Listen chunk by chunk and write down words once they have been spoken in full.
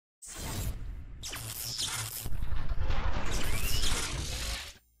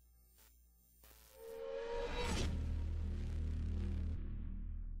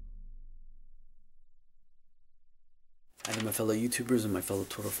My fellow YouTubers and my fellow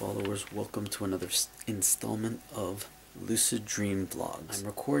Twitter followers, welcome to another installment of Lucid Dream Vlogs. I'm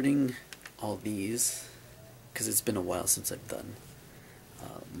recording all these because it's been a while since I've done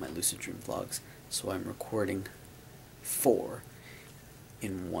my Lucid Dream Vlogs, so I'm recording 4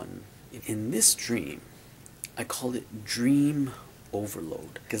 in one. In this dream, I call it Dream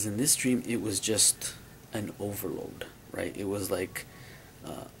Overload, because in this dream it was just an overload, right? It was like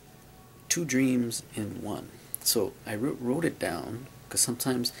 2 dreams in one. So I wrote it down, because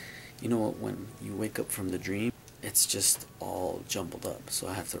sometimes, you know what, when you wake up from the dream, it's just all jumbled up, so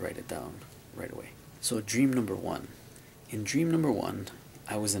I have to write it down right away. So dream number 1. In dream number 1,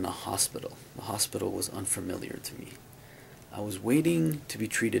 I was in a hospital. The hospital was unfamiliar to me. I was waiting to be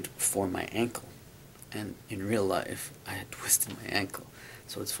treated for my ankle, and in real life, I had twisted my ankle,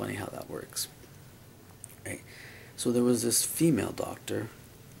 so it's funny how that works. Right? So there was this female doctor,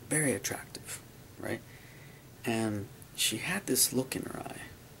 very attractive, right? And she had this look in her eye,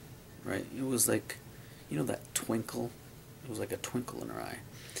 right? It was like, you know, that twinkle? It was like a twinkle in her eye.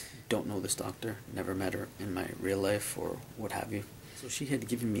 Don't know this doctor, never met her in my real life or what have you. So she had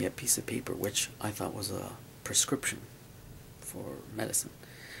given me a piece of paper, which I thought was a prescription for medicine,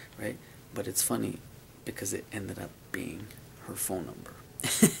 right? But it's funny because it ended up being her phone number.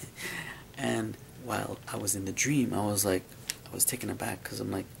 And while I was in the dream, I was taken aback, because I'm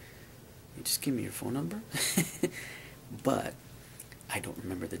like, you just give me your phone number? But I don't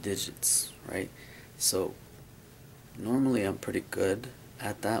remember the digits, right? So normally I'm pretty good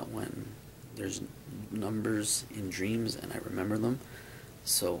at that when there's numbers in dreams and I remember them.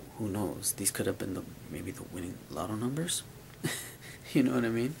 So who knows? These could have been maybe the winning lotto numbers. You know what I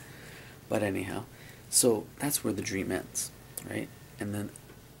mean? But anyhow, so that's where the dream ends, right? And then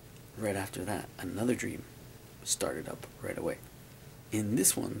right after that, another dream started up right away. In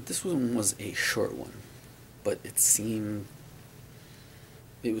this one was a short one, but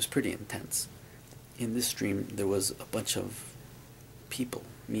it was pretty intense. In this dream, there was a bunch of people,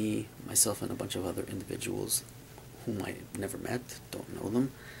 me, myself, and a bunch of other individuals whom I never met, don't know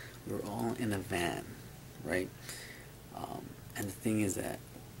them. We were all in a van, right? And the thing is that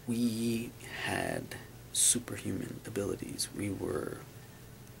we had superhuman abilities. We were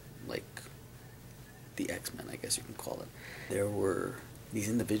like the X-Men, I guess you can call it. There were these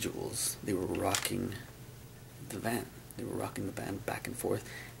individuals, they were rocking the van. They were rocking the van back and forth,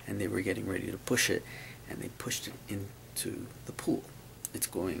 and they were getting ready to push it, and they pushed it into the pool. It's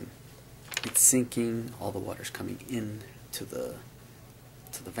sinking, all the water's coming in to the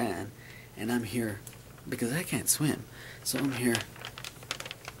van, and I'm here because I can't swim. So I'm here,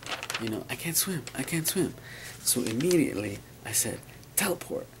 you know, I can't swim. So immediately I said,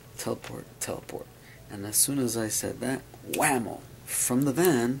 teleport, teleport, teleport. And as soon as I said that, whammo, from the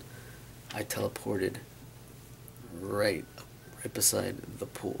van, I teleported right beside the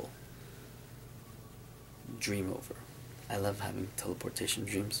pool. Dream over. I love having teleportation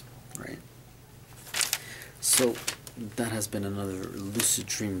dreams, right? So that has been another Lucid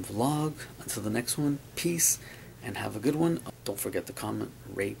Dream vlog. Until the next one, peace and have a good one. Don't forget to comment,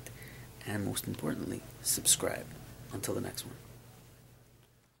 rate, and most importantly, subscribe. Until the next one.